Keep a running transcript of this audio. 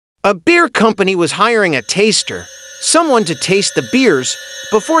A beer company was hiring a taster, someone to taste the beers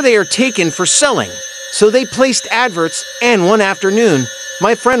before they are taken for selling. So they placed adverts, and one afternoon,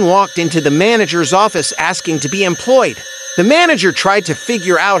 my friend walked into the manager's office asking to be employed. The manager tried to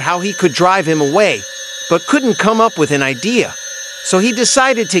figure out how he could drive him away, but couldn't come up with an idea. So he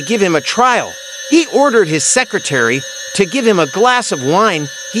decided to give him a trial. He ordered his secretary to give him a glass of wine.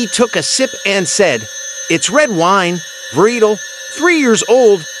 He took a sip and said, "It's red wine, Vriedel, 3 years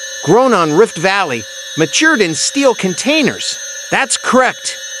old, grown on Rift Valley, matured in steel containers." "That's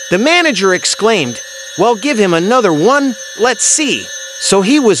correct." The manager exclaimed, "Well, give him another one, let's see." So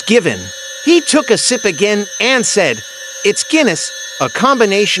he was given. He took a sip again and said, "It's Guinness, a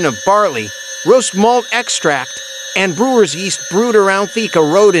combination of barley, roast malt extract, and brewer's yeast brewed around Thika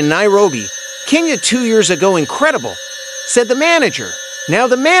Road in Nairobi, Kenya 2 years ago. Incredible," said the manager. Now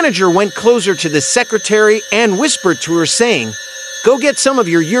the manager went closer to the secretary and whispered to her saying, "Go get some of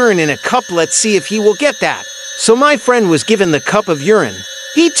your urine in a cup, let's see if he will get that." So my friend was given the cup of urine.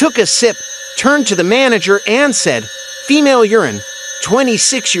 He took a sip, turned to the manager and said, "Female urine,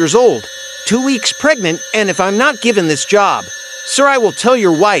 26 years old, 2 weeks pregnant, and if I'm not given this job, sir, I will tell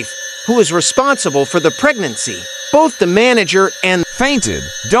your wife, who is responsible for the pregnancy." Both the manager and fainted.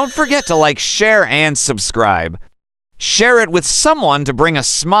 Don't forget to like, share, and subscribe. Share it with someone to bring a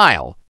smile.